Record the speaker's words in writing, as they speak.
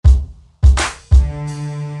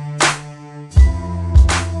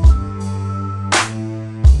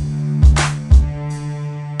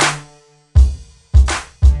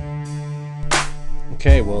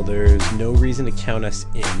Okay, well, there's no reason to count us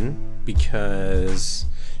in because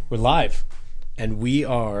we're live. And we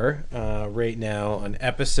are right now on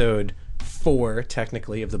episode 4,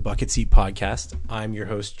 technically, of the Bucket Seat Podcast. I'm your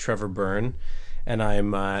host, Trevor Byrne, and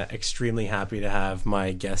I'm extremely happy to have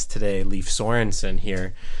my guest today, Lief Sorensen,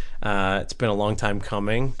 here. It's been a long time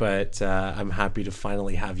coming, but I'm happy to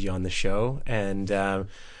finally have you on the show. And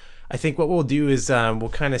I think what we'll do is we'll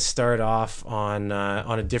kind of start off on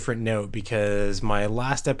a different note, because my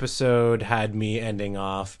last episode had me ending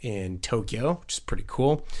off in Tokyo, which is pretty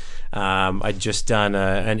cool. I'd just done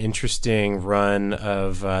an interesting run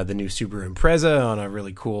of the new Subaru Impreza on a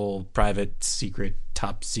really cool private secret,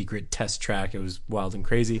 top secret test track. It was wild and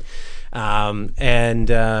crazy.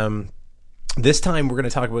 This time we're going to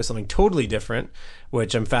talk about something totally different,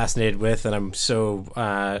 which I'm fascinated with, and I'm so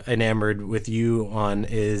enamored with you on,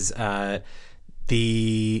 is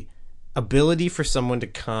the ability for someone to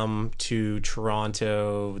come to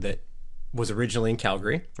Toronto that was originally in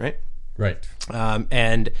Calgary, right? Right.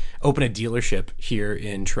 And open a dealership here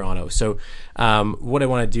in Toronto. So what I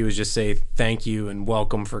want to do is just say thank you and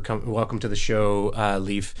welcome to the show,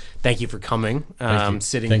 Lief. Thank you for coming.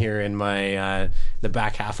 Sitting here in my the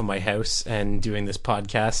back half of my house and doing this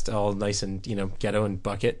podcast, all nice and ghetto and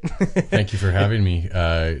bucket. Thank you for having me.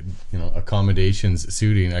 Accommodations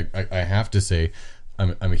suiting. I have to say,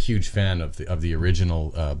 I'm a huge fan of the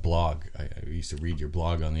original blog. I used to read your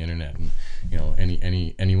blog on the internet, and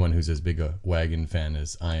anyone who's as big a wagon fan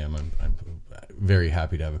as I am, I'm very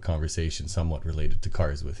happy to have a conversation somewhat related to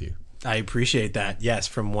cars with you. I appreciate that. Yes,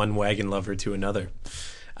 from one wagon lover to another.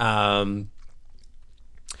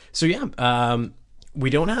 We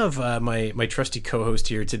don't have my trusty co-host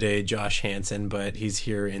here today, Josh Hansen, but he's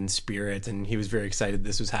here in spirit, and he was very excited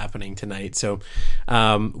this was happening tonight. So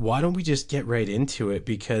why don't we just get right into it?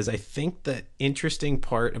 Because I think the interesting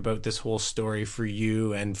part about this whole story for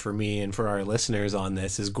you and for me and for our listeners on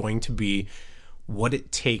this is going to be what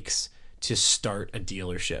it takes to start a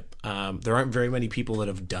dealership. There aren't very many people that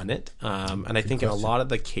have done it. And I think in a lot of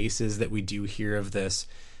the cases that we do hear of this,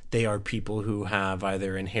 they are people who have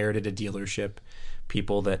either inherited a dealership,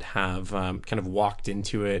 people that have kind of walked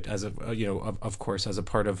into it as of course, as a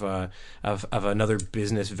part of another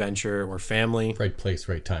business venture or family. Right place,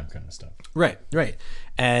 right time kind of stuff. Right.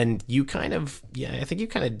 And you kind of, I think you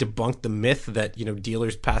kind of debunked the myth that,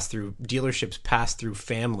 dealerships pass through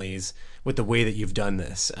families with the way that you've done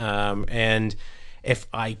this. And if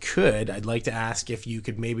I could, I'd like to ask if you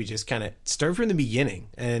could maybe just kind of start from the beginning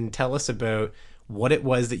and tell us about what it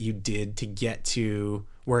was that you did to get to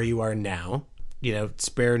where you are now.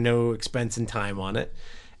 Spare no expense and time on it,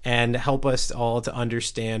 and help us all to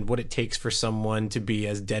understand what it takes for someone to be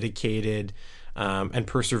as dedicated and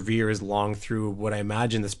persevere as long through what I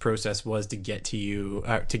imagine this process was to get you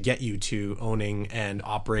to owning and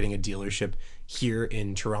operating a dealership here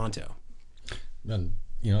in Toronto. And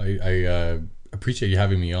I appreciate you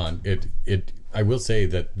having me on. I will say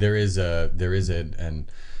that there is a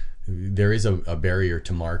barrier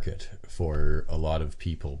to market for a lot of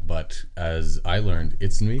people, but as I learned,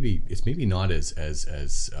 it's maybe not as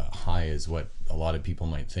high as what a lot of people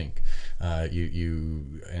might think. And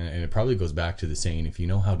it probably goes back to the saying, if you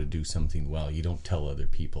know how to do something well, you don't tell other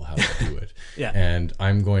people how to do it. Yeah. And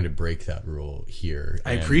I'm going to break that rule here.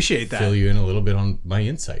 I appreciate that. Fill you in a little bit on my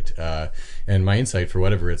insight. And my insight, for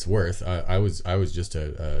whatever it's worth, I was just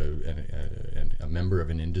a member of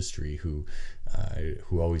an industry who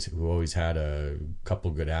always had a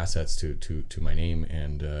couple good assets to my name,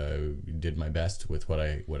 and did my best with what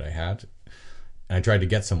I had. And I tried to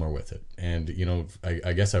get somewhere with it. And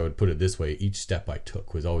I guess I would put it this way: each step I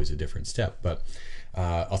took was always a different step. But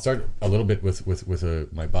I'll start a little bit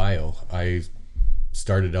with my bio. I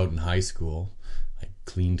started out in high school. I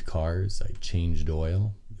cleaned cars. I changed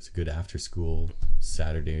oil. It was a good after school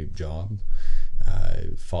Saturday job.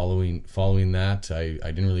 Following that, I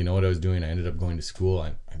didn't really know what I was doing. I ended up going to school.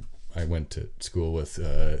 I went to school with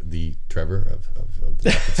the Trevor of the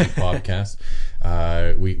Bucket Seat Podcast.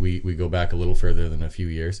 We go back a little further than a few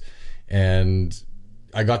years, and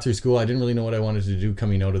I got through school. I didn't really know what I wanted to do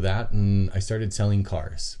coming out of that, and I started selling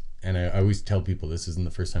cars. And I always tell people, this isn't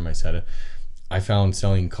the first time I said it, I found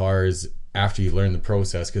selling cars after you learn the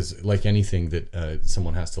process, because like anything that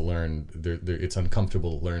someone has to learn, it's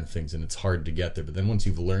uncomfortable to learn things, and it's hard to get there. But then once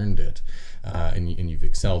you've learned it and you've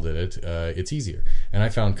excelled at it, it's easier. And I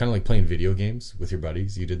found, kind of like playing video games with your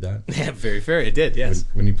buddies. You did that? Yeah, very fair. It did, yes.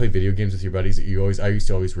 When you play video games with your buddies, I used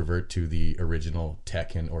to always revert to the original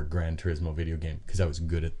Tekken or Gran Turismo video game, because I was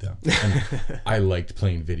good at them. And I liked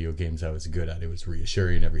playing video games I was good at. It was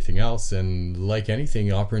reassuring and everything else. And like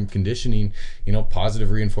anything, operant conditioning,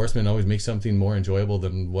 positive reinforcement always makes make something more enjoyable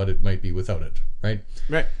than what it might be without it, right?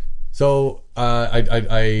 Right. So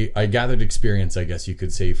I gathered experience, I guess you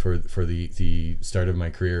could say, for the start of my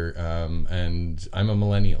career, and I'm a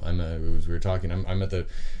millennial. As we were talking, I'm at the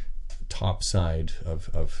top side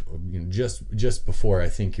of just before I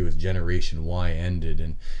think it was Generation Y ended,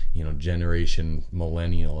 and Generation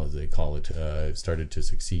Millennial, as they call it, started to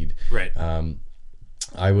succeed. Right.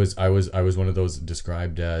 I was one of those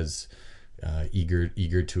described as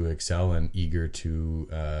eager to excel and eager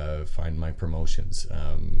to find my promotions.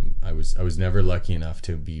 I was never lucky enough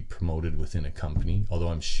to be promoted within a company, although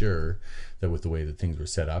I'm sure that with the way that things were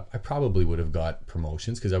set up, I probably would have got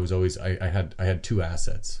promotions, because I had two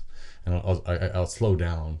assets. And I'll slow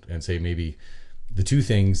down and say maybe the two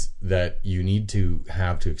things that you need to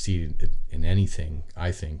have to exceed in anything,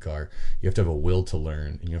 I think, are you have to have a will to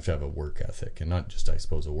learn, and you have to have a work ethic. And not just, I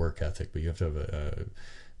suppose, a work ethic, but you have to have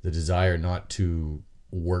the desire not to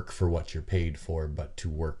work for what you're paid for, but to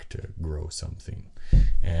work to grow something.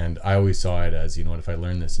 And I always saw it as, if I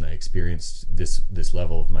learned this and I experienced this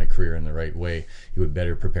level of my career in the right way, it would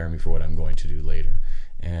better prepare me for what I'm going to do later.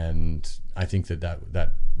 And I think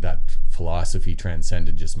that philosophy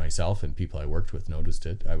transcended just myself, and people I worked with noticed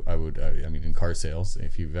it. I mean, in car sales,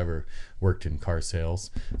 if you've ever worked in car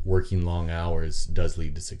sales, working long hours does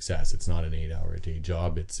lead to success. It's not an 8-hour-a-day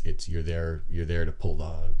job. It's you're there to pull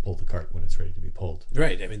the cart when it's ready to be pulled.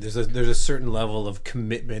 Right. I mean, there's a certain level of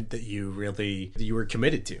commitment that you were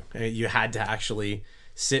committed to. You had to actually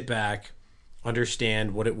sit back,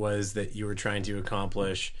 understand what it was that you were trying to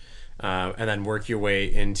accomplish, and then work your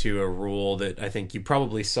way into a role that I think you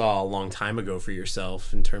probably saw a long time ago for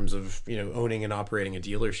yourself in terms of owning and operating a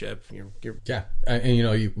dealership. Yeah, and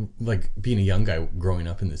you, like, being a young guy growing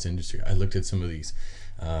up in this industry, I looked at some of these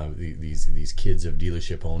kids of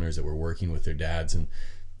dealership owners that were working with their dads, and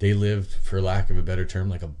they lived, for lack of a better term,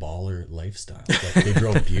 like a baller lifestyle. Like, they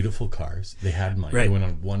drove beautiful cars. They had money. Right. They went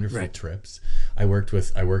on wonderful trips. I worked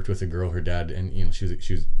with a girl. Her dad, and she was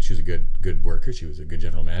a good worker. She was a good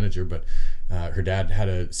general manager, but her dad had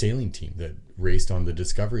a sailing team that raced on the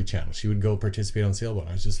Discovery Channel. She would go participate on sailboat.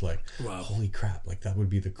 I was just like, wow, holy crap! Like, that would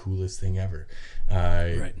be the coolest thing ever.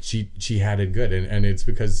 Right. She had it good, and it's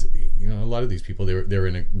because a lot of these people, they were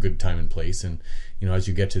in a good time and place, and as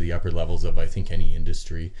you get to the upper levels of, I think, any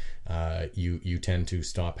industry, you tend to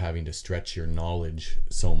stop having to stretch your knowledge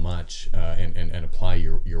so much and apply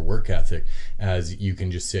your work ethic, as you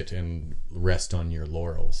can just sit and rest on your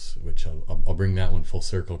laurels. Which I'll bring that one full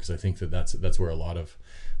circle, because I think that's where a lot of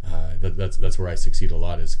that's where I succeed a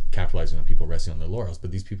lot, is capitalizing on people resting on their laurels.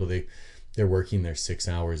 But these people, they're working their 6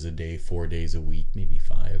 hours a day, 4 days a week, maybe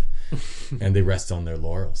 5, and they rest on their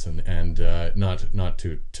laurels. And not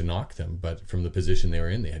to knock them, but from the position they were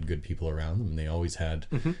in, they had good people around them, and they always had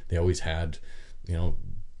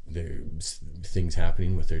things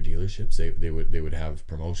happening with their dealerships. They would have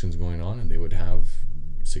promotions going on, and they would have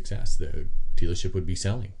success. The dealership would be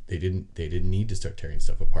selling. They didn't need to start tearing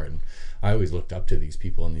stuff apart. And I always looked up to these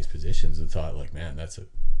people in these positions and thought, like, man, that's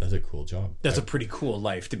a cool job. That's a pretty cool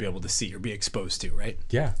life to be able to see or be exposed to, right?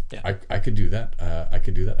 Yeah. I could do that. I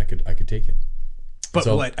could do that. I could take it. But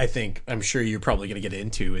what I'm sure you're probably going to get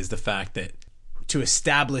into is the fact that to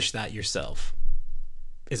establish that yourself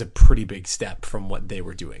is a pretty big step from what they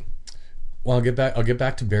were doing. Well, I'll get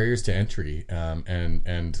back to barriers to entry,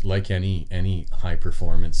 and like any high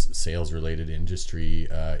performance sales related industry,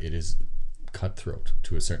 it is cutthroat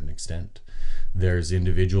to a certain extent. There's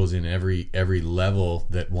individuals in every level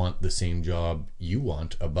that want the same job you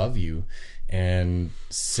want above you, and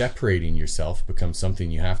separating yourself becomes something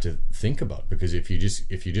you have to think about, because if you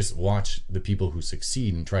just watch the people who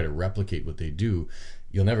succeed and try to replicate what they do,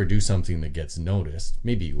 you'll never do something that gets noticed.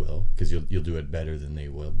 Maybe you will, because you'll do it better than they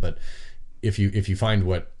will, but if you find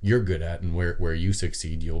what you're good at and where you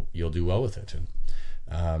succeed, you'll do well with it.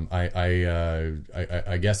 And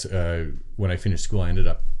I guess when I finished school, I ended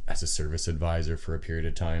up as a service advisor for a period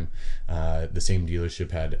of time. The same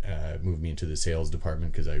dealership had moved me into the sales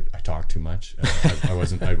department because I talked too much. I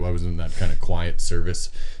wasn't that kind of quiet service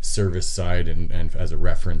side. And as a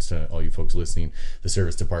reference to all you folks listening, the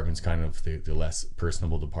service department's kind of the less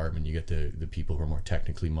personable department. You get the people who are more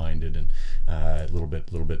technically minded and a little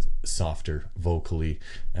bit softer vocally,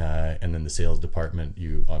 and then the sales department,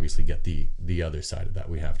 you obviously get the other side of that.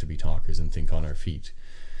 We have to be talkers and think on our feet.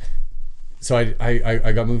 So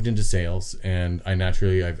I got moved into sales, and I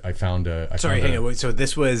naturally I found a. Hang on. So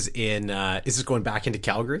this was in. Is this going back into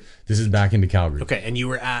Calgary? This is back into Calgary. Okay, and you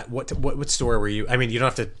were at what store were you? I mean, you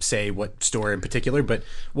don't have to say what store in particular, but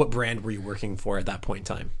what brand were you working for at that point in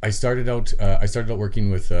time? I started out working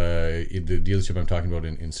with the dealership I'm talking about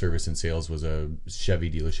in service and sales was a Chevy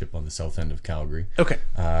dealership on the south end of Calgary. Okay,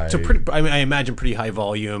 so pretty. I mean, I imagine pretty high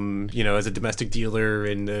volume. You know, as a domestic dealer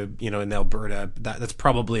in in Alberta, that's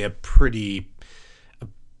probably a pretty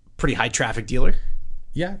high traffic dealer.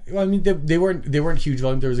 Yeah, well, I mean they weren't huge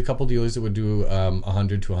volume. There was a couple dealers that would do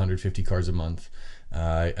 100 to 150 cars a month.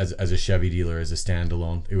 As a Chevy dealer, as a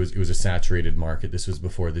standalone, it was a saturated market. This was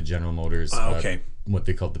before the General Motors, what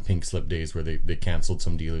they called the pink slip days, where they canceled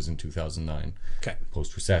some dealers in 2009,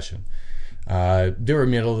 post recession. They were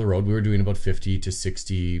middle of the road. We were doing about 50 to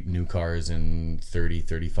 60 new cars and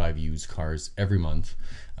 35 used cars every month.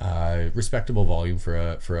 Respectable volume for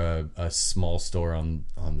a small store on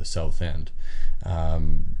the south end.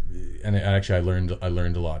 And actually I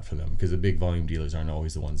learned a lot from them, because the big volume dealers aren't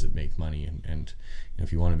always the ones that make money, and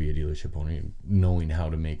if you want to be a dealership owner, knowing how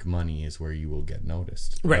to make money is where you will get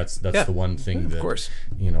noticed. Right. That's the one thing that, of course,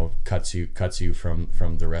 cuts you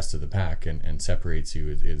from the rest of the pack and separates you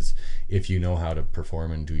is if you know how to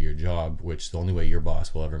perform and do your job, which the only way your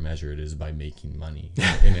boss will ever measure it is by making money.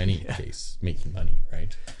 In any case, making money,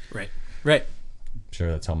 right? Right. Sure,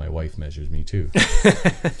 that's how my wife measures me too.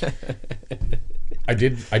 I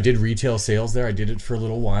did retail sales there. I did it for a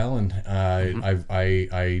little while, and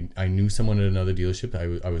I knew someone at another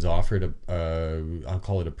dealership. I was offered I'll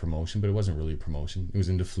call it a promotion, but it wasn't really a promotion. It was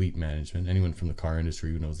into fleet management. Anyone from the car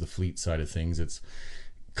industry who knows the fleet side of things, it's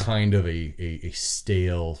kind of a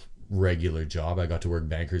stale regular job. I got to work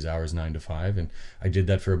banker's hours 9 to 5, and I did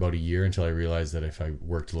that for about a year until I realized that if I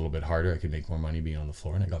worked a little bit harder, I could make more money being on the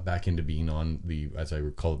floor. And I got back into being on the, as I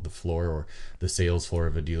would call it, the floor or the sales floor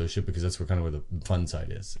of a dealership, because that's where the fun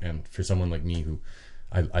side is. And for someone like me who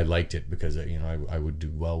I liked it because I would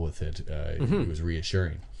do well with it. It was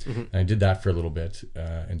reassuring. And I did that for a little bit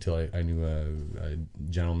until I knew a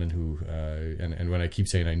gentleman who and when I keep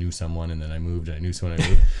saying I knew someone and then I moved and I knew someone,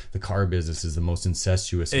 the car business is the most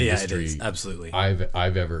incestuous industry it is, absolutely.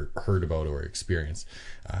 I've ever heard about or experienced.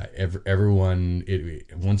 Everyone,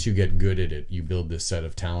 once you get good at it, you build this set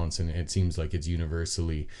of talents, and it seems like it's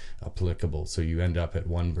universally applicable. So you end up at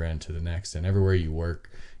one brand to the next, and everywhere you work,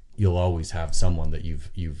 you'll always have someone that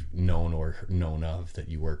you've known or known of that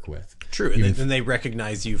you work with. True, and then they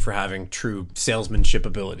recognize you for having true salesmanship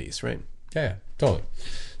abilities, right? Yeah, totally.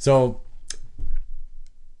 So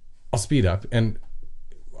I'll speed up, and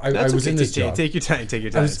I was in this job. Take your time.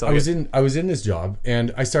 I was in this job,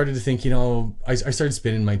 and I started to think, I started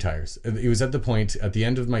spinning my tires. It was at the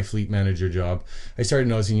end of my fleet manager job, I started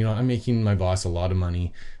noticing, I'm making my boss a lot of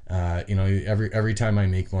money. Every time I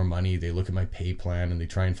make more money, they look at my pay plan and they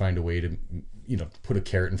try and find a way to, put a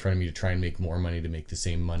carrot in front of me to try and make more money, to make the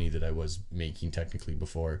same money that I was making technically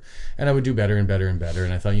before. And I would do better and better and better.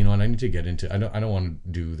 And I thought, I need to get into, I don't want to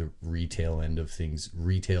do the retail end of things,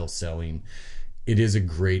 retail selling. It is a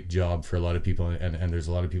great job for a lot of people, and there's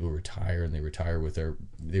a lot of people who retire, and they retire with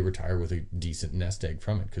a decent nest egg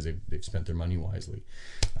from it because they've spent their money wisely.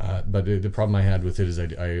 But the problem I had with it is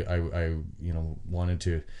I wanted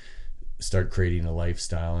to start creating a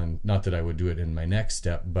lifestyle, and not that I would do it in my next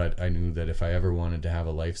step, but I knew that if I ever wanted to have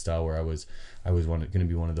a lifestyle where I was going to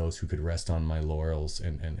be one of those who could rest on my laurels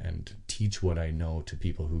and teach what I know to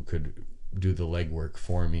people who could do the legwork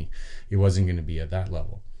for me, it wasn't going to be at that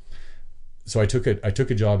level. So I took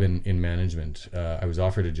a job in management. I was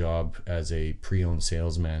offered a job as a pre-owned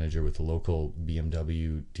sales manager with a local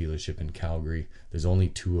BMW dealership in Calgary. There's only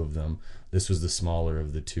 2 of them. This was the smaller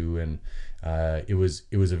of the 2, and it was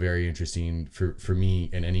a very interesting for me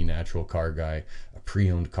and any natural car guy. A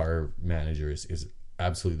pre-owned car manager is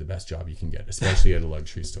absolutely the best job you can get, especially at a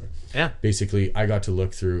luxury store. Yeah. Basically, I got to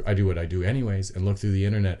look through, I do what I do anyways, and look through the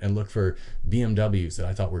internet and look for BMWs that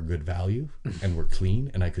I thought were good value and were clean,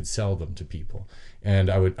 and I could sell them to people. And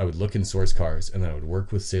I would look in source cars, and then I would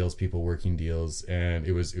work with salespeople working deals, and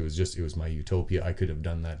it was my utopia. I could have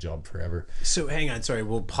done that job forever. So hang on, sorry,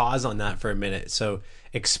 we'll pause on that for a minute. So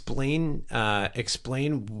explain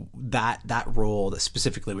that role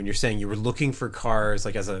specifically when you're saying you were looking for cars,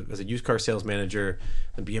 like as a used car sales manager,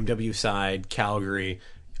 the BMW side, Calgary,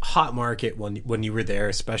 hot market when you were there,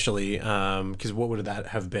 especially because what would that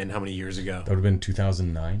have been? How many years ago? That would have been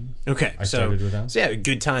 2009. Okay, I started with that. So yeah,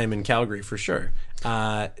 good time in Calgary for sure.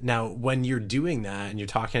 Now, when you're doing that and you're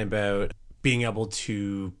talking about being able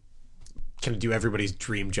to kind of do everybody's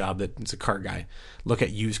dream job that's a car guy. Look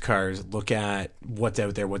at used cars, look at what's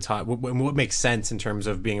out there, what's hot, what makes sense in terms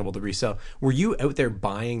of being able to resell. Were you out there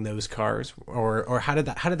buying those cars, or how did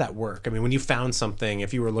that work? I mean, when you found something,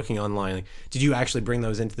 if you were looking online, like, did you actually bring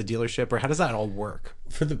those into the dealership, or how does that all work?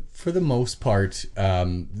 For the most part,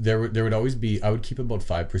 there would always be, I would keep about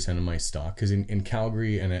 5% of my stock, because in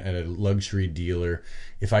Calgary and at a luxury dealer,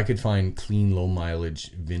 if I could find clean, low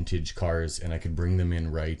mileage vintage cars and I could bring them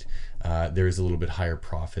in right, there is a little bit higher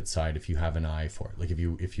profit side if you have an eye for it. Like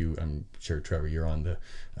if you I'm sure, Trevor, you're on the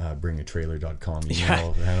bringatrailer.com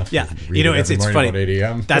email. Yeah. It's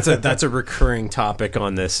funny. That's a recurring topic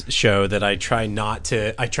on this show that I try not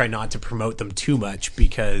to promote them too much,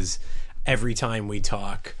 because every time we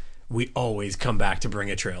talk, we always come back to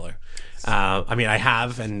Bring a Trailer. I mean, I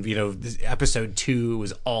have, and episode 2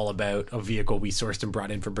 was all about a vehicle we sourced and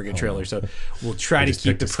brought in for Bring a Trailer. So we'll try to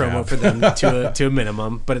keep the promo for them to a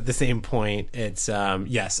minimum. But at the same point, it's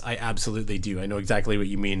yes, I absolutely do. I know exactly what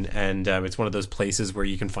you mean, and it's one of those places where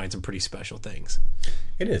you can find some pretty special things.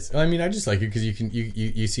 It is. I mean, I just like it because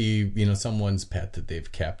you see someone's pet that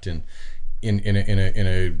they've kept, and in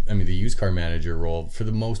a I mean, the used car manager role, for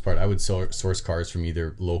the most part, I would source cars from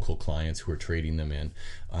either local clients who are trading them in,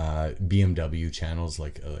 BMW channels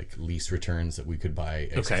like lease returns that we could buy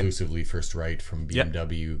exclusively first right from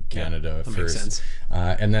BMW Canada first. Makes sense.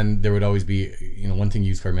 And then there would always be, one thing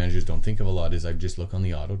used car managers don't think of a lot is I'd just look on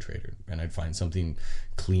the Auto Trader and I'd find something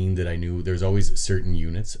clean that I knew. There's always certain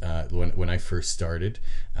units. When I first started,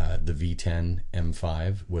 the V10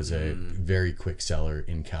 M5 was a very quick seller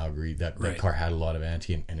in Calgary. That car had a lot of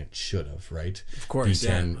anti, and it should have, right? Of course,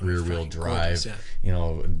 V10 rear wheel drive,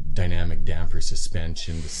 dynamic damper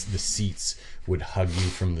suspension. The seats would hug you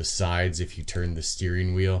from the sides if you turned the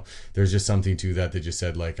steering wheel. There's just something to that just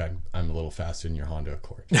said, like, I'm a little faster than your Honda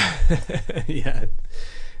Accord. Yeah.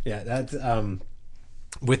 That's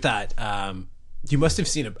with that. You must have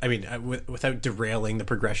seen without derailing the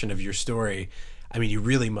progression of your story, I mean, you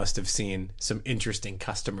really must have seen some interesting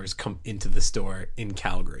customers come into the store in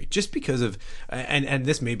Calgary, just because of, and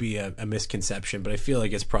this may be a misconception, but I feel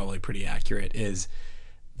like it's probably pretty accurate, is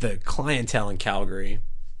the clientele in Calgary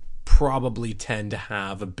probably tend to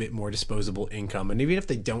have a bit more disposable income. And even if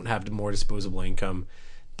they don't have more disposable income,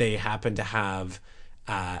 they happen to have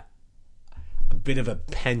a bit of a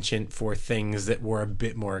penchant for things that were a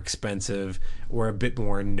bit more expensive, or a bit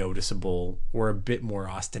more noticeable, or a bit more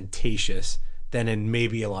ostentatious than in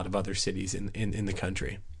maybe a lot of other cities in the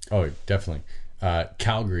country. Oh, definitely.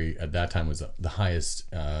 Calgary at that time was the highest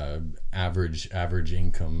average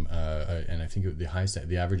income, and I think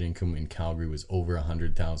the average income in Calgary was over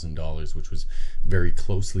 $100,000, which was very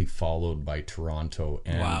closely followed by Toronto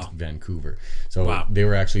and Vancouver. So they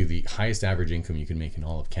were actually the highest average income you can make in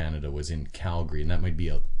all of Canada was in Calgary, and that might be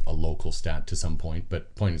a local stat to some point,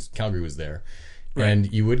 but point is Calgary was there. Right.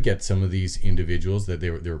 And you would get some of these individuals that they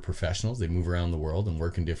were professionals. They move around the world and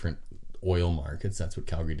work in different oil markets. That's what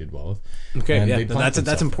Calgary did well with. Okay, yeah,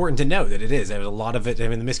 that's important to know that it is. There's a lot of it. I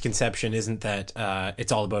mean, the misconception isn't that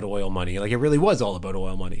it's all about oil money. Like, it really was all about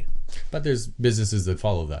oil money. But there's businesses that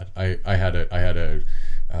follow that. I had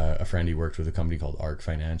a friend. He worked with a company called Arc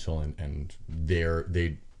Financial, and they're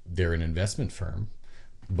an investment firm.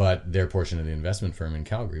 But their portion of the investment firm in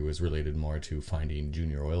Calgary was related more to finding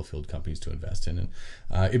junior oil field companies to invest in.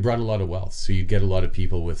 And it brought a lot of wealth. So you'd get a lot of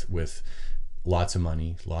people with lots of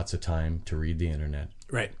money, lots of time to read the internet,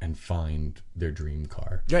 right, and find their dream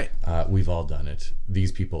car. Right. We've all done it.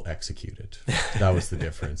 These people execute it. That was the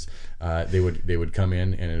difference. They would come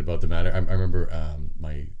in, and about the matter. I remember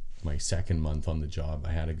my second month on the job,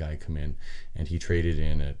 I had a guy come in, and he traded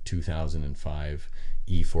in a 2005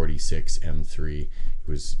 E46 M3. It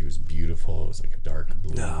was beautiful. It was like a dark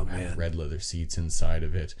blue. Had red leather seats inside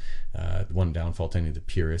of it. One downfall to any of the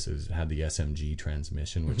purists is it had the SMG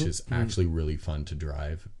transmission, which is actually really fun to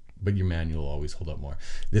drive, but your manual will always hold up more.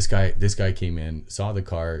 This guy came in, saw the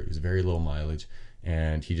car. It was very low mileage,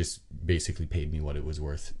 and he just basically paid me what it was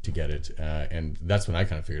worth to get it. And that's when I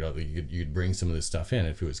kind of figured out that you'd bring some of this stuff in.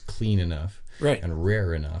 If it was clean enough and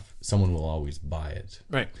rare enough, someone will always buy it.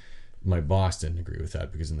 Right. My boss didn't agree with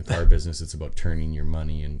that, because in the car business, it's about turning your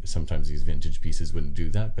money, and sometimes these vintage pieces wouldn't do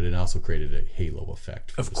that. But it also created a halo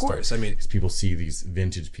effect. Of course, start. I mean, people see these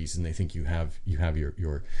vintage pieces and they think you have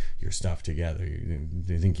your stuff together.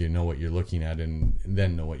 They think you know what you're looking at, and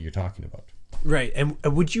then know what you're talking about. Right. And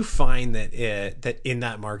would you find that that in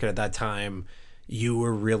that market at that time, you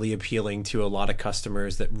were really appealing to a lot of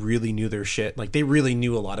customers that really knew their shit? Like, they really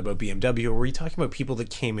knew a lot about BMW? Or were you talking about people that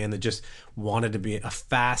came in that just wanted to be a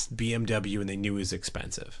fast BMW and they knew it was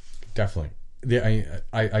expensive? Definitely.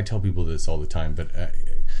 I tell people this all the time, but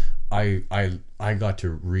I got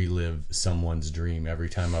to relive someone's dream every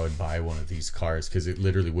time I would buy one of these cars, because it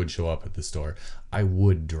literally would show up at the store. I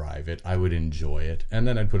would drive it, I would enjoy it, and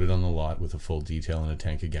then I'd put it on the lot with a full detail and a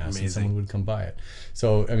tank of gas. Amazing. And someone would come buy it.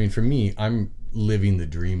 So I mean, for me, I'm living the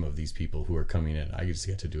dream of these people who are coming in. I just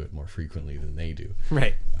get to do it more frequently than they do.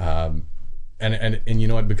 Right. And you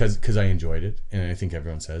know what? Because I enjoyed it, and I think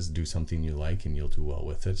everyone says do something you like, and you'll do well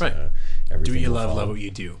with it. Right. Do what you love, love what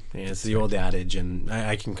you do. Yeah, it's the old adage, and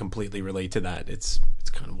I can completely relate to that. It's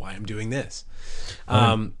kind of why I'm doing this.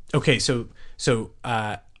 Okay, so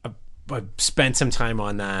I spent some time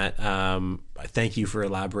on that. Thank you for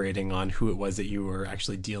elaborating on who it was that you were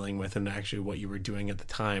actually dealing with, and actually what you were doing at the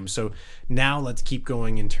time. So now let's keep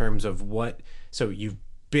going in terms of what. So you've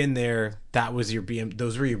been there. That was your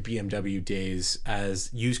those were your BMW days as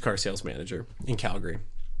used car sales manager in Calgary.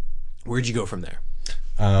 Where'd you go from there?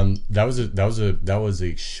 That was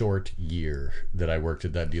a short year that I worked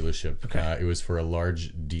at that dealership. Okay. It was for a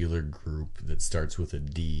large dealer group that starts with a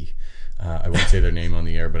D. I won't say their name on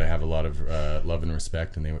the air, but I have a lot of love and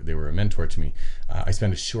respect, and they were a mentor to me. I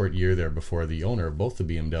spent a short year there before the owner of both the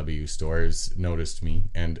BMW stores noticed me,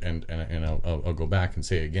 and I'll go back and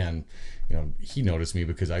say again, you know, he noticed me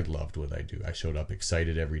because I loved what I do. I showed up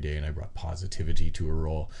excited every day, and I brought positivity to a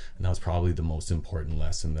role, and that was probably the most important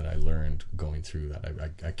lesson that I learned going through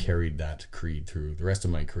that. I carried that creed through the rest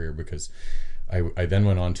of my career, because I then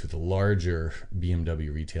went on to the larger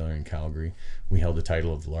BMW retailer in Calgary. We held the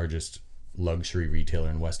title of the largest luxury retailer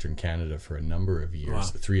in Western Canada for a number of years. Wow.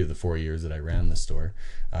 3 of the 4 years that I ran the store.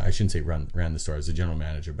 I shouldn't say ran the store as a general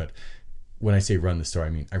manager, but when I say run the store, I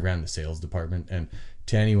mean I ran the sales department. And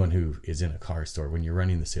to anyone who is in a car store, when you're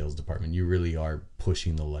running the sales department, you really are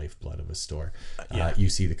pushing the lifeblood of a store. You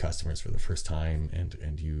see the customers for the first time, and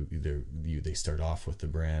they start off with the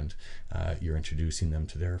brand. You're introducing them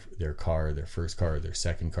to their car, their first car, their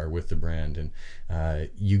second car with the brand, and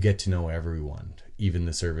you get to know everyone, even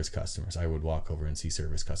the service customers. I would walk over and see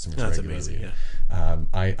service customers. That's regularly. amazing.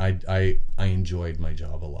 Yeah. I enjoyed my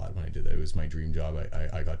job a lot when I did that. It was my dream job.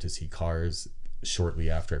 I got to see cars shortly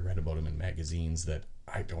after I read about them in magazines that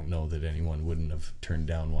I don't know that anyone wouldn't have turned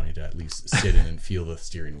down wanting to at least sit in and feel the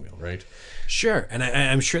steering wheel, right? Sure. And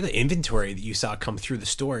I'm sure the inventory that you saw come through the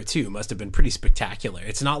store too must have been pretty spectacular.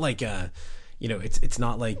 It's not like it's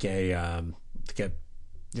not like a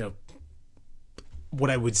what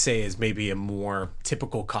I would say is maybe a more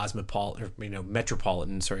typical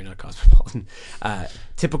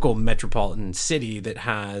typical metropolitan city that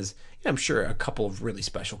has, I'm sure, a couple of really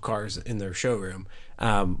special cars in their showroom.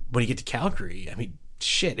 When you get to Calgary, I mean,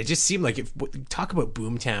 shit, it just seemed like talk about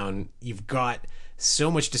boomtown. You've got so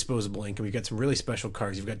much disposable income. You've got some really special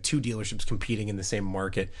cars. You've got 2 dealerships competing in the same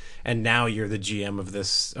market, and now you're the GM of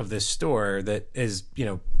this store that is,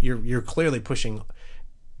 you're clearly pushing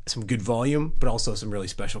some good volume, but also some really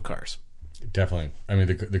special cars. Definitely. I mean,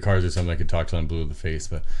 the cars are something I could talk to on blue in the face,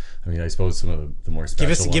 but I mean, I suppose some of the more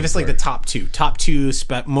special give us like the top two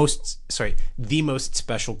the most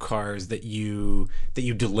special cars that you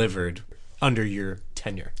delivered under your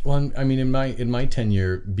tenure. Well, I mean, in my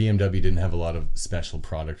tenure, BMW didn't have a lot of special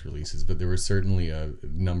product releases, but there were certainly a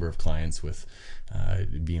number of clients with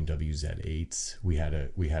BMW Z8s. We had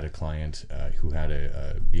a client who had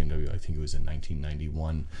a BMW, I think it was a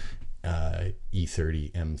 1991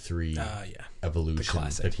 E30 M3 Evolution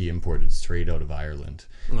that he imported straight out of Ireland.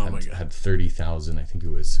 Oh my God. Had 30,000, I think it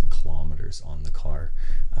was, kilometers on the car.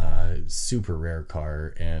 Super rare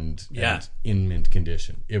car and in mint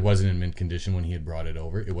condition. It wasn't in mint condition when he had brought it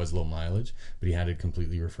over. It was low mileage, but he had it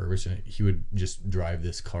completely refurbished, and he would just drive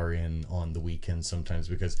this car in on the weekends sometimes,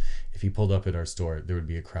 because if he pulled up at our store, there would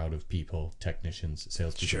be a crowd of people, technicians,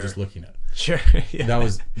 salespeople, just looking at it. Sure. Yeah. That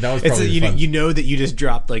was probably fun. You know that you just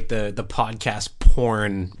dropped like the podcast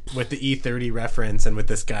porn with the E30 reference and with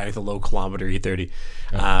this guy with a low kilometer E30.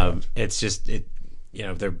 It's just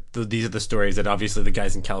these are the stories that obviously the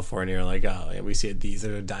guys in California are like, oh, yeah, we see these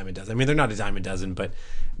are a dime a dozen. I mean, they're not a dime a dozen, but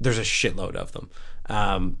there's a shitload of them.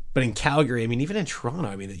 But in Calgary, I mean, even in Toronto,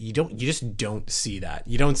 I mean, you just don't see that.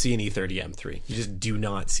 You don't see an E30 M3. You just do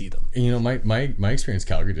not see them. And, my experience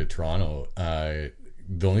Calgary to Toronto,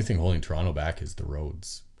 the only thing holding Toronto back is the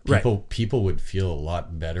roads. People would feel a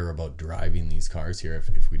lot better about driving these cars here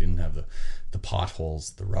if we didn't have the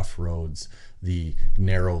potholes, the rough roads, the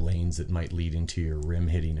narrow lanes that might lead into your rim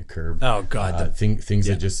hitting a curb. Oh God, things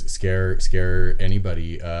that just scare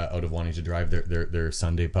anybody out of wanting to drive their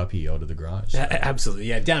Sunday puppy out of the garage. Absolutely,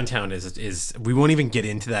 yeah. Downtown is we won't even get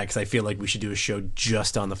into that because I feel like we should do a show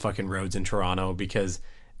just on the fucking roads in Toronto, because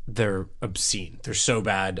they're obscene. They're so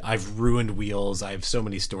bad. I've ruined wheels. I have so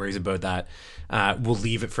many stories about that. We'll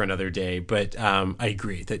leave it for another day. But I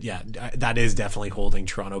agree that, yeah, that is definitely holding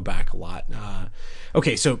Toronto back a lot.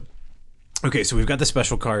 Okay, so we've got the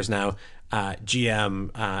special cars now.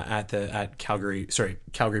 GM at Calgary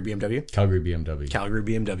BMW. Calgary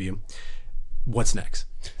BMW. What's next?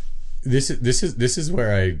 This is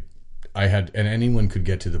where I had, and anyone could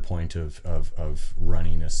get to the point of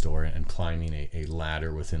running a store and climbing a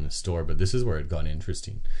ladder within the store, but this is where it got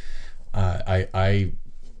interesting. I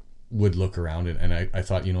would look around and I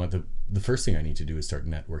thought, you know what, the first thing I need to do is start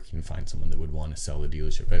networking and find someone that would want to sell a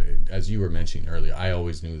dealership. As you were mentioning earlier, I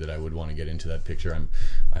always knew that I would want to get into that picture.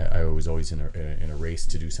 I was always in a race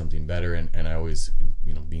to do something better, and I always,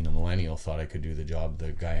 you know, being a millennial, thought I could do the job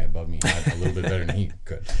the guy above me had a little bit better than he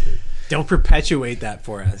could. Don't perpetuate that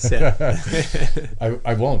for us. Yeah.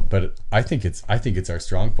 I won't, but I think it's our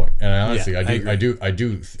strong point, and I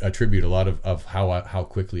do attribute a lot of how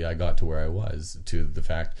quickly I got to where I was to the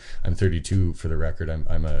fact I'm 32 for the record.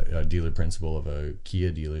 I'm a dealer principal of a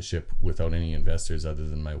Kia dealership without any investors other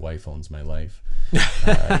than my wife owns my life.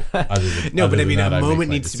 But I mean, a moment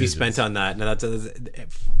needs to be spent on that. Now that's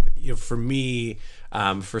for me,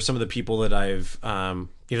 for some of the people that I've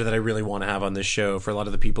that I really want to have on this show, for a lot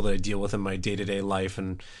of the people that I deal with in my day-to-day life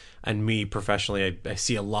and me professionally, I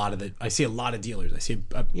see a lot of I see a lot of dealers. I see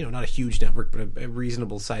not a huge network, but a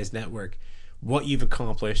reasonable sized network. What you've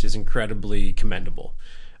accomplished is incredibly commendable.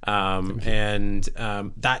 And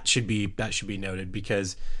that should be noted,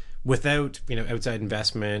 because without outside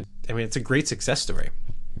investment, I mean, it's a great success story.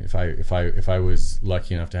 If I was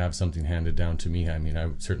lucky enough to have something handed down to me, I mean, I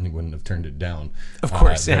certainly wouldn't have turned it down. Of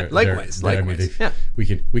course, likewise. I mean,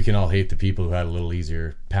 we can all hate the people who had a little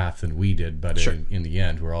easier path than we did, but sure. in the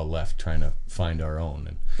end, we're all left trying to find our own.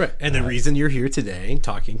 And right, and the reason you're here today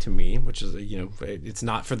talking to me, which is it's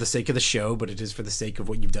not for the sake of the show, but it is for the sake of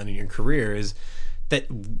what you've done in your career, is that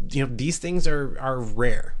these things are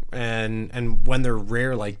rare, and when they're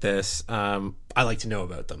rare like this, I like to know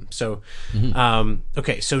about them. So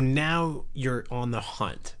okay, so now you're on the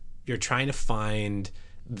hunt. You're trying to find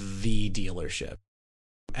the dealership.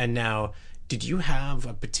 And now, did you have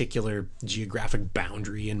a particular geographic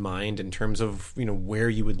boundary in mind in terms of where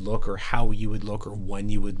you would look, or how you would look, or when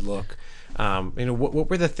you would look? What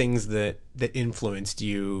were the things that influenced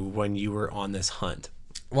you when you were on this hunt?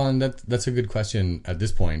 Well, and that's a good question at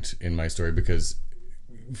this point in my story, because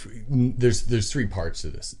there's three parts to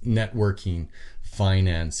this: networking,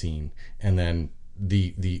 financing, and then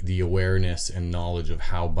the awareness and knowledge of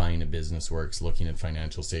how buying a business works, looking at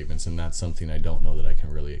financial statements. And that's something I don't know that I can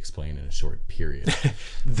really explain in a short period.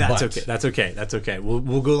 That's okay.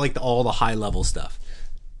 We'll go like all the high level stuff.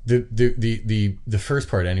 The first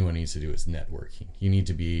part anyone needs to do is networking. You need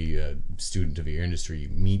to be a student of your industry,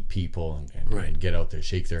 meet people, and get out there,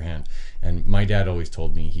 shake their hand. And my dad always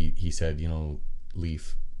told me, he said,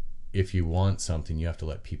 Lief, if you want something, you have to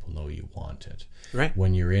let people know you want it. Right.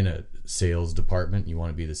 When you're in a sales department, you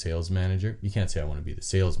want to be the sales manager. You can't say I want to be the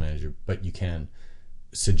sales manager, but you can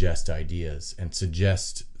suggest ideas and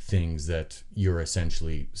suggest things that you're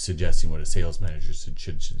essentially suggesting what a sales manager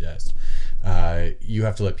should suggest. You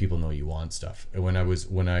have to let people know you want stuff. When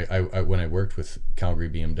I worked with Calgary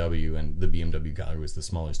BMW, and the BMW gallery was the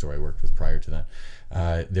smaller store I worked with prior to that,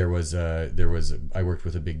 I worked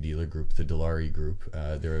with a big dealer group, the Dilawri Group.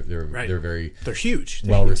 They're huge,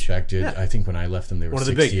 well respected. Yeah. I think when I left them, they were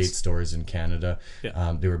 68 stores in Canada.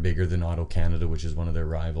 Yeah. They were bigger than Auto Canada, which is one of their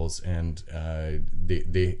rivals, and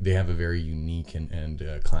they have a very unique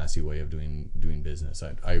and classy way of doing business.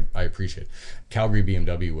 I appreciate. Calgary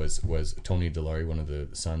BMW was Tony Dilawri, one of the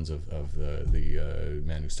sons of the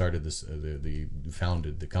man who started this, the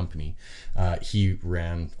founded the company. He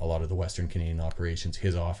ran a lot of the Western Canadian operations.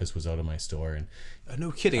 His office was out of my store, and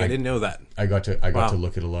no kidding, I didn't know that. I got to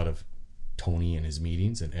look at a lot of Tony in his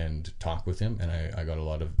meetings and talk with him, and I got a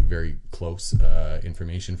lot of very close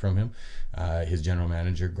information from him. His general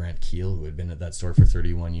manager, Grant Keel, who had been at that store for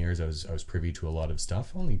 31 years, I was privy to a lot of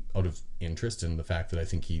stuff, only out of interest in the fact that I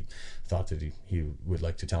think he thought that he would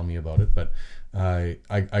like to tell me about it. But I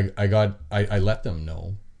let them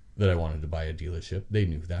know that I wanted to buy a dealership. They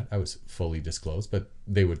knew that. I was fully disclosed, but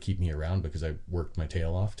they would keep me around because I worked my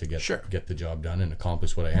tail off to get the job done and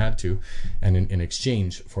accomplish what I had to. And in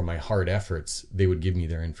exchange for my hard efforts, they would give me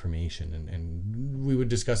their information, and we would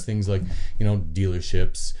discuss things like,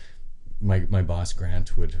 dealerships. My boss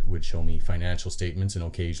Grant would show me financial statements, and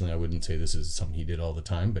occasionally, I wouldn't say this is something he did all the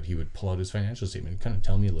time, but he would pull out his financial statement and kind of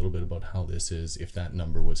tell me a little bit about how this is, if that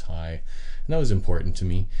number was high. And that was important to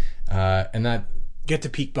me. And that get to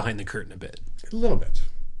peek behind the curtain a bit. A little bit.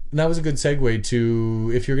 that was a good segue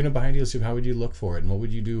to, if you're going to buy a dealership, how would you look for it and what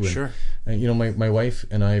would you do? And, Sure. And, my wife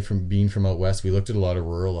and I, from being from out west, we looked at a lot of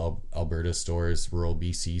rural Alberta stores, rural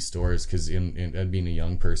BC stores, because in being a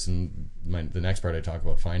young person, the next part I talk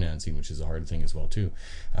about financing, which is a hard thing as well too.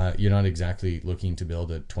 You're not exactly looking to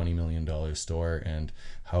build a $20 million store and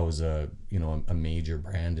house a major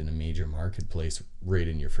brand in a major marketplace right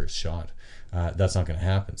in your first shot. That's not going to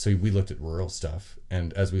happen. So we looked at rural stuff,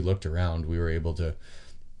 and as we looked around, we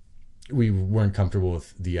weren't comfortable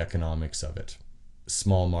with the economics of it.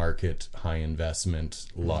 Small market, high investment,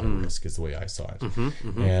 a lot of risk is the way I saw it.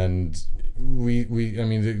 And we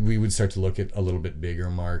would start to look at a little bit bigger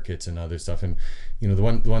markets and other stuff. And the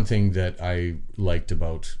one thing that I liked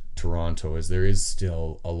about Toronto is there is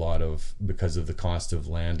still a lot of, because of the cost of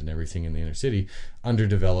land and everything in the inner city,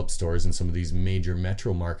 underdeveloped stores in some of these major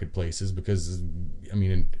metro marketplaces, because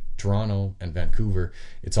in Toronto and Vancouver,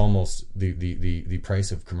 it's almost the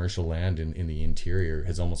price of commercial land in the interior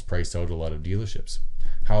has almost priced out a lot of dealerships.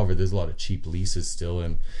 However, there's a lot of cheap leases still,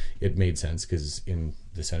 and it made sense because in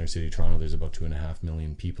the center city of Toronto, there's about 2.5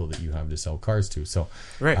 million people that you have to sell cars to. So,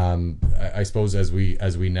 right. I suppose as we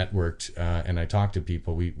networked and I talked to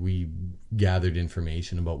people, we gathered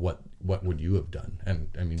information about what would you have done.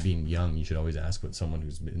 And being young, you should always ask what someone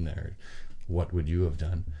who's been there, what would you have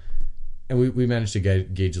done? And we managed to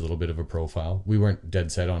gauge a little bit of a profile. We weren't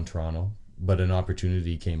dead set on Toronto, but an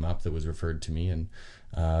opportunity came up that was referred to me, and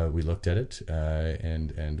we looked at it,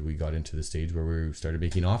 and we got into the stage where we started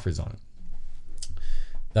making offers on it.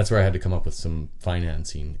 That's where I had to come up with some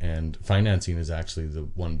financing, and financing is actually the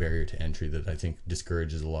one barrier to entry that I think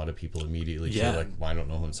discourages a lot of people immediately. Yeah. So well, I don't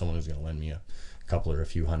know when someone is going to lend me a couple or a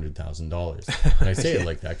few $100,000. And I say it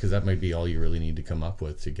like that because that might be all you really need to come up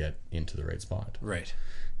with to get into the right spot. Right.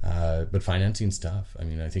 But financing stuff,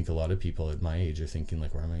 I think a lot of people at my age are thinking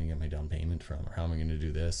like, where am I going to get my down payment from, or how am I going to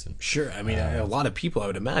do this? And sure. A lot of people, I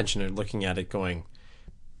would imagine, are looking at it going,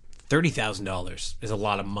 $30,000 is a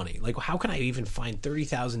lot of money. Like, how can I even find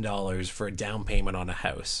 $30,000 for a down payment on a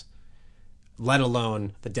house, let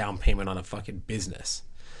alone the down payment on a fucking business?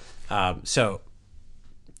 So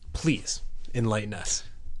please enlighten us.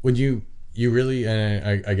 Would you really,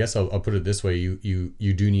 and I guess I'll put it this way, you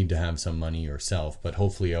do need to have some money yourself, but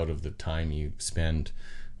hopefully out of the time you spend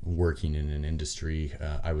working in an industry,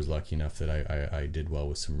 I was lucky enough that I did well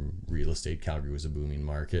with some real estate. Calgary was a booming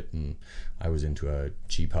market, and I was into a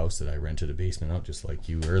cheap house that I rented a basement out, just like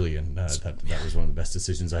you early, and that was one of the best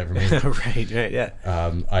decisions I ever made. Right, yeah.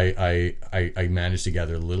 I managed to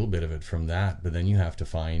gather a little bit of it from that, but then you have to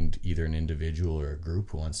find either an individual or a group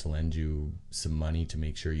who wants to lend you some money to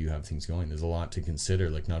make sure you have things going. There's a lot to consider.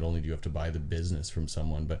 Like, not only do you have to buy the business from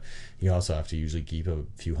someone, but you also have to usually keep a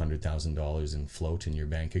few $100,000 in float in your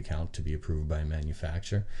bank account to be approved by a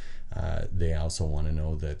manufacturer. They also want to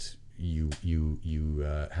know that you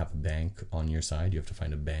have a bank on your side. You have to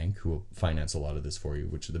find a bank who will finance a lot of this for you,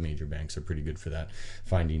 which the major banks are pretty good for that.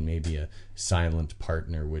 Finding maybe a silent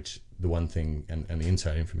partner, which the one thing, and the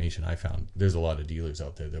inside information I found, there's a lot of dealers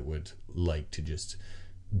out there that would like to just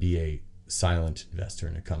be a silent investor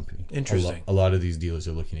in a company. Interesting. A lot of these dealers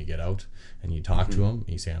are looking to get out, and you talk to them, and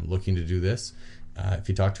you say, I'm looking to do this. If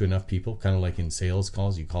you talk to enough people, kind of like in sales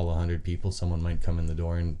calls, you call 100 people, someone might come in the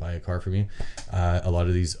door and buy a car from you. A lot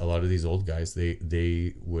of these old guys,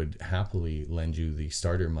 they would happily lend you the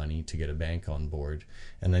starter money to get a bank on board,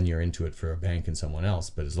 and then you're into it for a bank and someone else.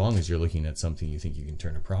 But as long as you're looking at something you think you can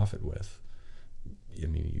turn a profit with,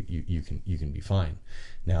 you can be fine.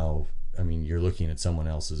 Now, you're looking at someone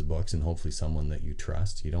else's books, and hopefully someone that you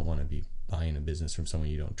trust. You don't want to be buying a business from someone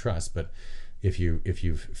you don't trust, but if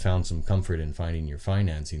you've found some comfort in finding your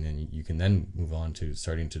financing, then you can then move on to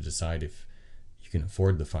starting to decide if you can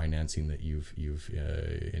afford the financing that you've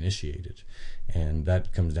initiated, and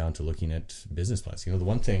that comes down to looking at business plans. The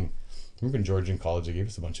one thing, I remember in Georgian college, they gave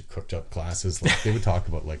us a bunch of cooked up classes. Like, they would talk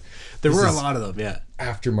about there were a lot of them, yeah,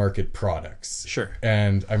 aftermarket products. Sure.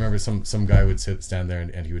 And I remember some guy would stand there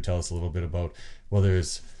and he would tell us a little bit about, well,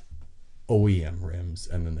 there's OEM rims,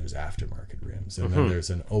 and then there's aftermarket rims, and then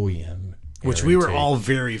there's an OEM, which we were all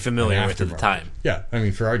very familiar with at the time. Yeah,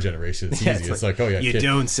 for our generation, it's easy. It's like, oh yeah, you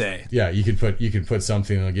don't say. Yeah, you could put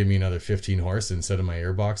something that'll give me another 15 horse instead of my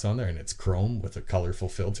airbox on there, and it's chrome with a colorful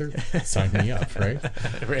filter. Sign me up, right?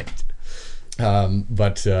 Right.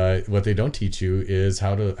 But what they don't teach you is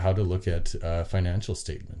how to look at a financial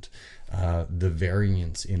statement. The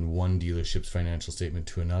variance in one dealership's financial statement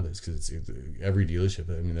to another's, because every dealership,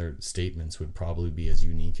 their statements would probably be as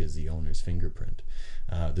unique as the owner's fingerprint.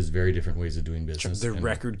 There's very different ways of doing business. Their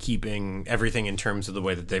record keeping, everything in terms of the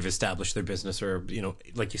way that they've established their business, or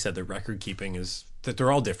like you said, their record keeping is that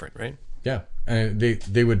they're all different, right? Yeah, and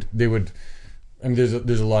they would. I mean,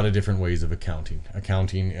 there's a lot of different ways of accounting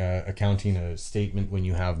a statement when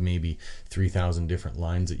you have maybe 3,000 different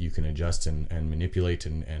lines that you can adjust and manipulate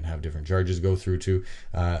and have different charges go through to.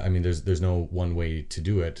 I mean, there's no one way to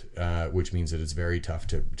do it, which means that it's very tough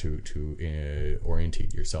to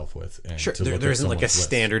orientate yourself with. And Sure, to there isn't like a list.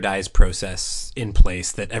 standardized process in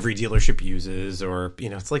place that every dealership uses, or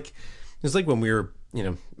it's like when we were,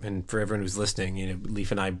 and for everyone who's listening, Leaf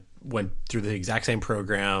and I went through the exact same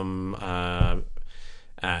program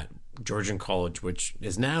at Georgian College, which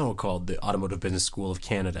is now called the Automotive Business School of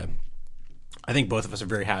Canada. I think both of us are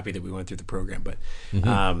very happy that we went through the program, but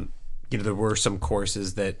there were some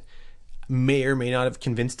courses that may or may not have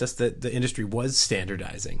convinced us that the industry was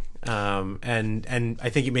standardizing, and I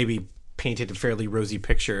think it maybe painted a fairly rosy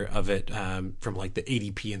picture of it from like the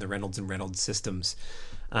ADP and the Reynolds systems.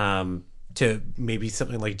 To maybe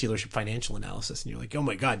something like dealership financial analysis. And you're like, oh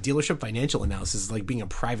my God, dealership financial analysis is like being a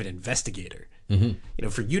private investigator.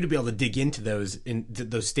 For you to be able to dig into those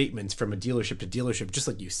statements from a dealership to dealership, just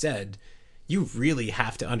like you said, you really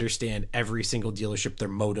have to understand every single dealership, their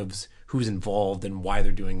motives, who's involved, and why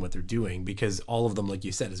they're doing what they're doing, because all of them, like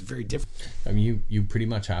you said, is very different. I mean, you pretty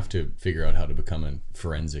much have to figure out how to become a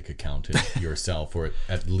forensic accountant yourself, or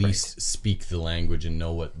at least speak the language and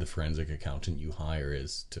know what the forensic accountant you hire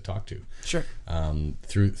is to talk to. Sure.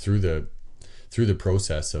 Through the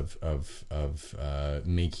process of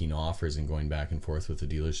making offers and going back and forth with the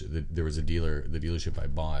dealership, there was the dealership I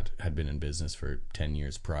bought had been in business for 10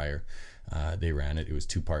 years prior. They ran it. It was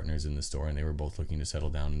two partners in the store, and they were both looking to settle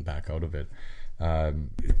down and back out of it. I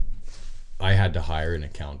had to hire an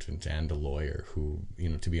accountant and a lawyer who,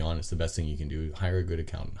 to be honest, the best thing you can do, hire a good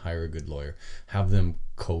accountant, hire a good lawyer, have them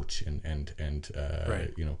coach and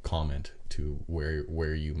comment to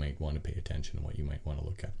where you might want to pay attention and what you might want to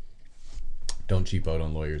look at. Don't cheap out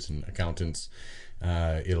on lawyers and accountants.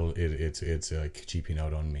 It's like cheaping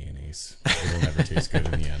out on mayonnaise. It'll never taste good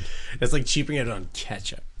in the end. It's like cheaping out on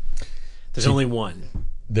ketchup. There's only one.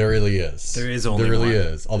 There really is. There is only one. There really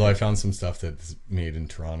one. is. Although I found some stuff that's made in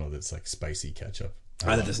Toronto that's like spicy ketchup.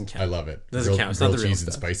 That doesn't count. I love it. Doesn't count. It's not the real cheese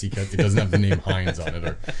stuff. and spicy ketchup. It doesn't have the name Heinz on it,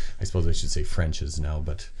 or I suppose I should say French's now.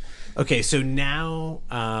 But okay, so now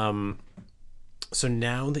that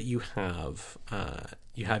you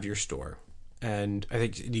have your store, and I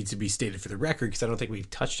think it needs to be stated for the record because I don't think we've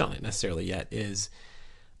touched on it necessarily yet, is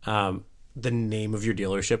the name of your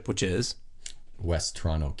dealership, which is West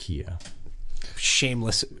Toronto Kia.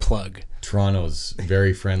 Shameless plug. Toronto's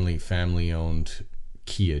very friendly, family-owned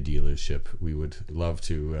Kia dealership. We would love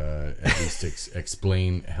to at least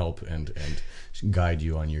explain, help, and guide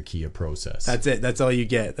you on your Kia process. That's it. That's all you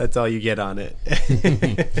get. That's all you get on it.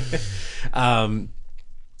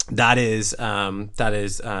 That is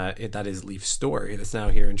Lief's store. That's now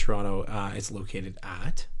here in Toronto. It's located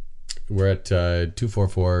at. We're at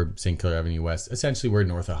 244 St. Clair Avenue West. Essentially, we're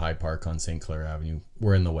north of High Park on St. Clair Avenue.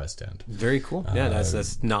 We're in the West End. Very cool. Yeah,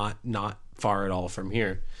 that's not far at all from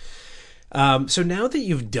here. So now that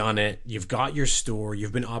you've done it, you've got your store.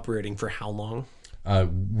 You've been operating for how long?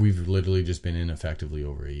 We've literally just been in effectively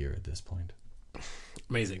over a year at this point.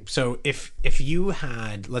 Amazing. So if you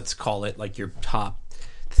had, let's call it like your top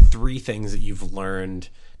 3 things that you've learned,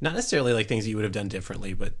 not necessarily like things that you would have done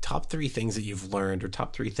differently, but top 3 things that you've learned, or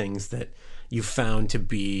top 3 things that you found to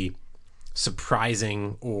be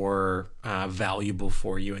surprising or valuable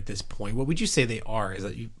for you at this point, what would you say they are? Is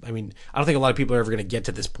that I don't think a lot of people are ever going to get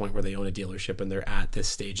to this point where they own a dealership and they're at this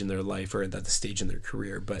stage in their life or at this stage in their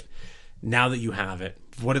career. But now that you have it,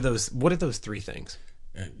 what are those 3 things?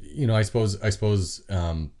 I suppose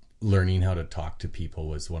learning how to talk to people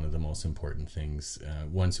was one of the most important things.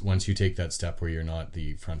 Once you take that step where you're not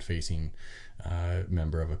the front-facing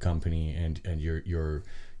member of a company and you're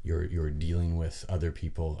dealing with other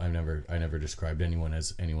people. I never described anyone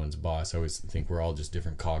as anyone's boss. I always think we're all just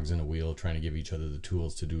different cogs in a wheel trying to give each other the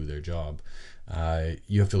tools to do their job.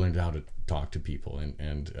 You have to learn how to talk to people,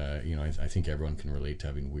 and I think everyone can relate to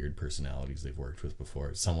having weird personalities they've worked with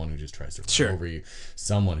before. Someone who just tries to run over you,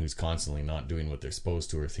 someone who's constantly not doing what they're supposed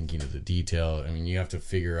to or thinking of the detail. I mean, you have to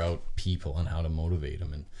figure out people and how to motivate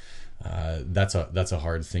them, and that's a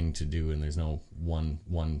hard thing to do, and there's no one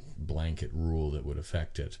blanket rule that would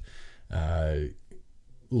affect it.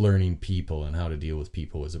 Learning people and how to deal with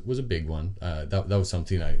people was a big one. That was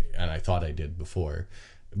something I thought I did before,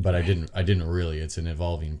 but I didn't really. It's an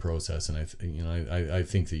evolving process, and I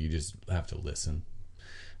think that you just have to listen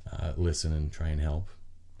and try and help.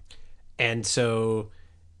 And so,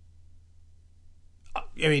 I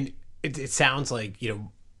mean, it sounds like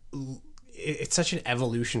it's such an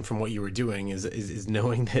evolution from what you were doing is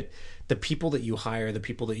knowing that the people that you hire, the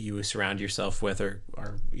people that you surround yourself with are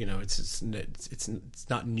it's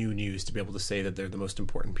not new news to be able to say that they're the most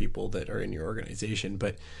important people that are in your organization.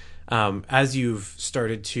 But as you've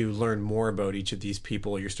started to learn more about each of these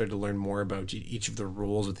people, you're starting to learn more about each of the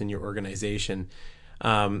roles within your organization.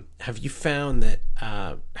 Have you found that,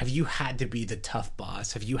 have you had to be the tough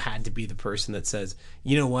boss? Have you had to be the person that says,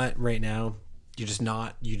 you know what, right now, you're just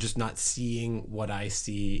not seeing what I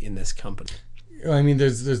see in this company? I mean,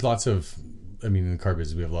 there's lots of, I mean, in the car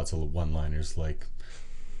business, we have lots of one-liners like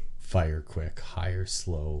fire quick, hire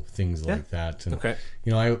slow, things like that. And, okay.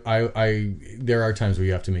 I there are times where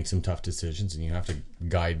you have to make some tough decisions and you have to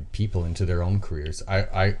guide people into their own careers.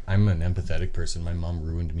 I'm an empathetic person. My mom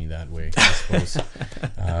ruined me that way, I suppose.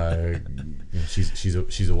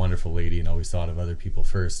 She's a wonderful lady and always thought of other people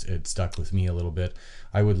first. It stuck with me a little bit.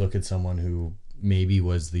 I would look at someone who maybe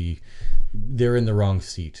they're in the wrong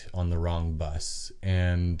seat on the wrong bus,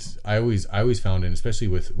 and I always found, and especially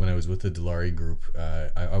when I was with the Dilawri group,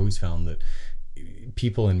 I always found that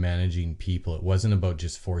people and managing people, it wasn't about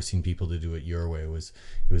just forcing people to do it your way. It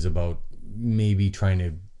was about maybe trying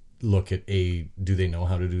to look at do they know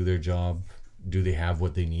how to do their job? Do they have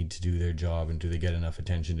what they need to do their job, and do they get enough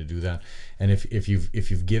attention to do that? And if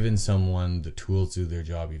you've given someone the tools to do their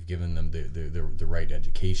job, you've given them the right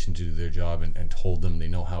education to do their job, and told them they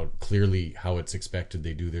know how it's expected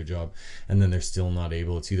they do their job, and then they're still not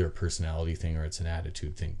able, it's either a personality thing or it's an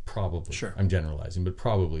attitude thing, probably. Sure. I'm generalizing, but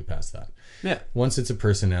probably past that. Yeah. Once it's a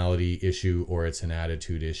personality issue or it's an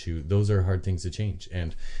attitude issue, those are hard things to change.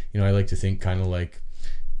 And I like to think kind of like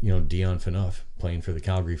Dion Phaneuf playing for the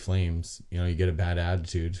Calgary Flames. You get a bad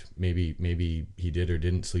attitude. Maybe he did or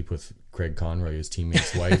didn't sleep with Craig Conroy, his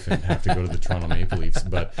teammate's wife, and have to go to the Toronto Maple Leafs.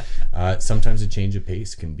 But sometimes a change of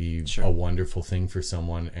pace can be a wonderful thing for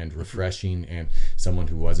someone and refreshing. And someone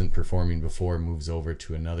who wasn't performing before moves over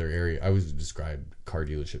to another area. I always describe car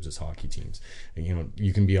dealerships as hockey teams. And,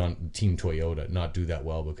 you can be on Team Toyota, not do that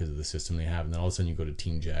well because of the system they have, and then all of a sudden you go to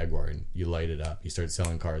Team Jaguar and you light it up. You start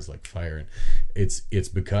selling cars like fire, and it's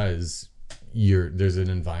because there's an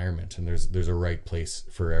environment and there's a right place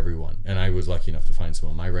for everyone. And I was lucky enough to find some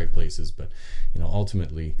of my right places, but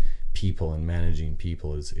ultimately people and managing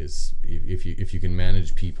people is if you can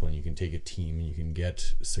manage people and you can take a team and you can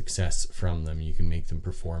get success from them, you can make them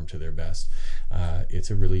perform to their best.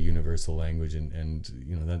 It's a really universal language, and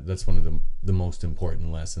that's one of the most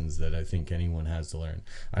important lessons that I think anyone has to learn.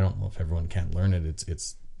 I don't know if everyone can learn it.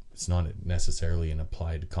 It's not necessarily an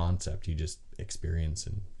applied concept. You just experience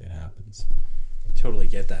and it happens. Totally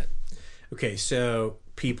get that. Okay, so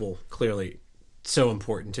people, clearly so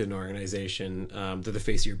important to an organization. They're the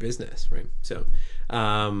face of your business, right? So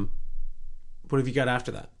what have you got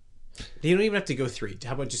after that? You don't even have to go 3.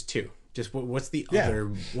 How about just 2? Just what's the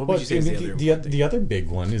other? What would you say is the other? The other big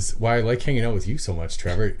one is why I like hanging out with you so much,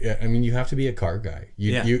 Trevor. I mean, you have to be a car guy.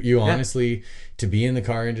 You honestly, to be in the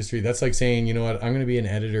car industry, that's like saying, you know what, I'm going to be an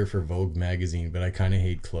editor for Vogue magazine, but I kind of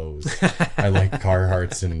hate clothes. I like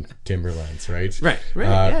Carhartts and Timberlands, right?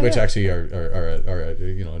 Right. Which actually are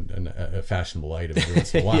a fashionable item every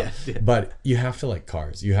once in a while. But you have to like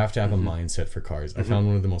cars. You have to have a mindset for cars. I found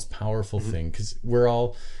one of the most powerful things, because we're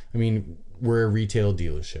a retail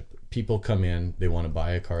dealership. People come in, they want to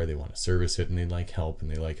buy a car, they want to service it, and they like help, and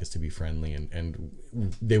they like us to be friendly, and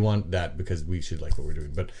they want that because we should like what we're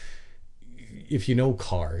doing. But if you know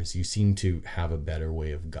cars, you seem to have a better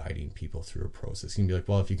way of guiding people through a process. You can be like,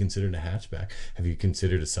 well, if you considered a hatchback, have you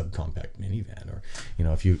considered a subcompact minivan? Or,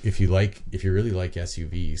 if you really like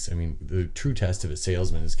SUVs, I mean, the true test of a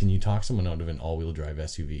salesman is, can you talk someone out of an all-wheel drive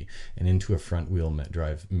SUV and into a front-wheel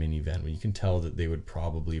drive minivan, where you can tell that they would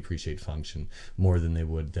probably appreciate function more than they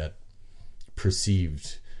would that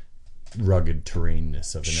perceived rugged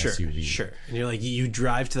terrainness of an SUV. Sure. And you're like, you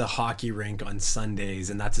drive to the hockey rink on Sundays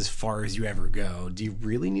and that's as far as you ever go. Do you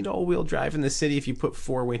really need all-wheel drive in the city if you put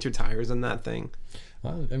 4 winter tires on that thing?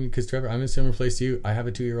 Well, I mean, because Trevor, I'm in a similar place to you. I have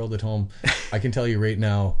a 2-year-old at home. I can tell you right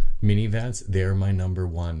now, minivans, they're my number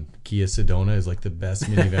one. Kia Sedona is like the best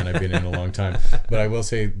minivan I've been in a long time. But I will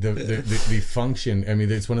say the function, I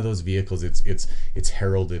mean, it's one of those vehicles, it's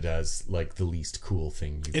heralded as like the least cool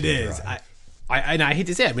thing you can drive. I hate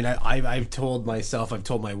to say it. I mean, I've told myself, I've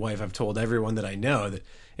told my wife, I've told everyone that I know that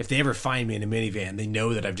if they ever find me in a minivan, they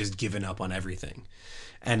know that I've just given up on everything.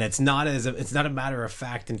 And it's not a matter of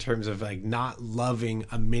fact in terms of like not loving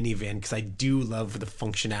a minivan, because I do love the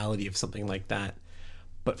functionality of something like that.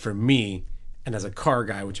 But for me, and as a car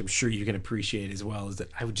guy, which I'm sure you can appreciate as well, is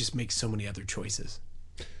that I would just make so many other choices.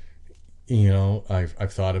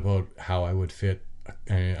 I've thought about how I would fit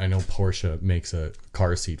I know Porsche makes a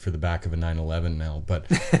car seat for the back of a 911 now, but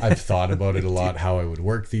I've thought about it a lot, how I would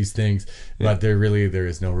work these things. But there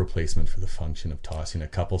is no replacement for the function of tossing a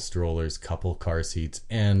couple strollers, couple car seats,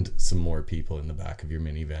 and some more people in the back of your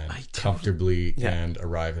minivan comfortably and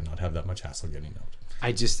arrive and not have that much hassle getting out.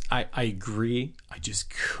 I agree. I just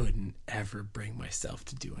couldn't ever bring myself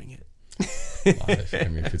to doing it.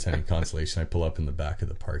 If it's any consolation, I pull up in the back of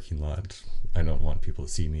the parking lot. I don't want people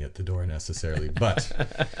to see me at the door necessarily, but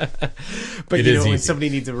when somebody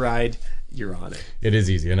needs a ride, you're on it. It is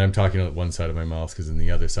easy, and I'm talking out one side of my mouth because in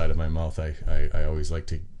the other side of my mouth, I always like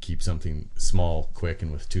to keep something small, quick,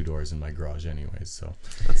 and with 2 doors in my garage anyways. So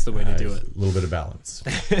that's the way to do it. A little bit of balance.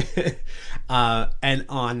 And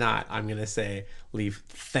on that, I'm going to say, Lief,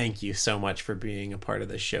 thank you so much for being a part of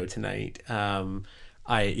this show tonight.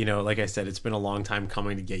 Like I said, it's been a long time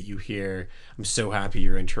coming to get you here. I'm so happy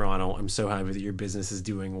you're in Toronto. I'm so happy that your business is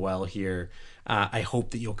doing well here. I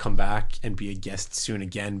hope that you'll come back and be a guest soon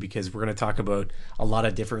again, because we're going to talk about a lot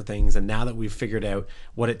of different things. And now that we've figured out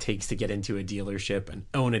what it takes to get into a dealership and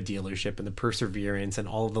own a dealership, and the perseverance and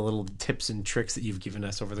all of the little tips and tricks that you've given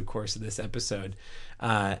us over the course of this episode,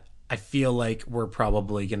 I feel like we're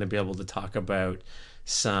probably going to be able to talk about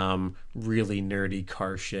some really nerdy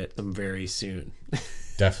car shit very soon.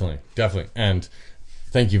 Definitely. And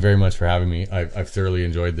thank you very much for having me. I've thoroughly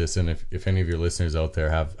enjoyed this. And if any of your listeners out there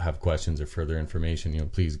have questions or further information,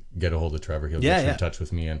 please get a hold of Trevor. He'll get you in touch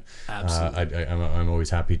with me. And I'm always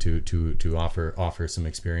happy to offer some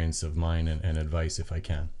experience of mine and advice if I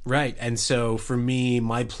can. Right. And so for me,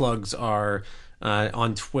 my plugs are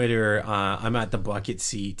on Twitter. I'm at the Bucket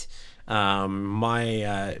Seat.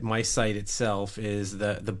 My site itself is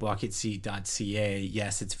the bucketseat.ca.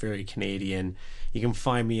 Yes, it's very Canadian. You can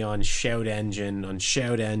find me on Shout Engine. On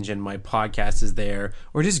Shout Engine, my podcast is there,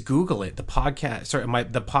 or just Google it. The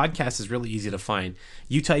podcast is really easy to find.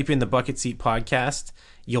 You type in the Bucket Seat Podcast,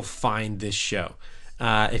 you'll find this show.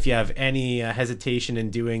 If you have any hesitation in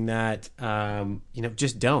doing that,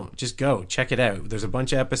 just don't. Just go. Check it out. There's a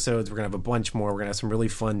bunch of episodes. We're going to have a bunch more. We're going to have some really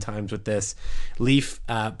fun times with this. Lief,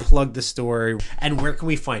 plug the story. And where can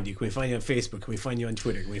we find you? Can we find you on Facebook? Can we find you on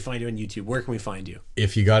Twitter? Can we find you on YouTube? Where can we find you?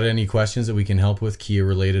 If you got any questions that we can help with, Kia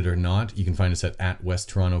related or not, you can find us at West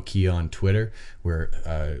Toronto Kia on Twitter. We're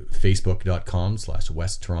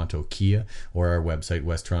facebook.com/West Toronto Kia, or our website,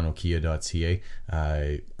 westtorontokia.ca.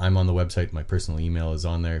 I'm on the website. My personal email is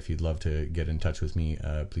on there. If you'd love to get in touch with me,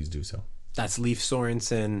 please do so. That's Lief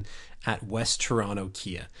Sorensen at West Toronto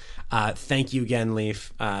Kia. Thank you again,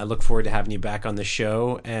 Lief. I look forward to having you back on the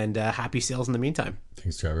show, and happy sales in the meantime.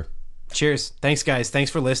 Thanks, Trevor. Cheers. Thanks, guys. Thanks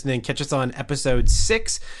for listening. Catch us on episode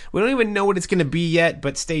 6. We don't even know what it's going to be yet,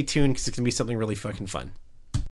 but stay tuned because it's going to be something really fucking fun.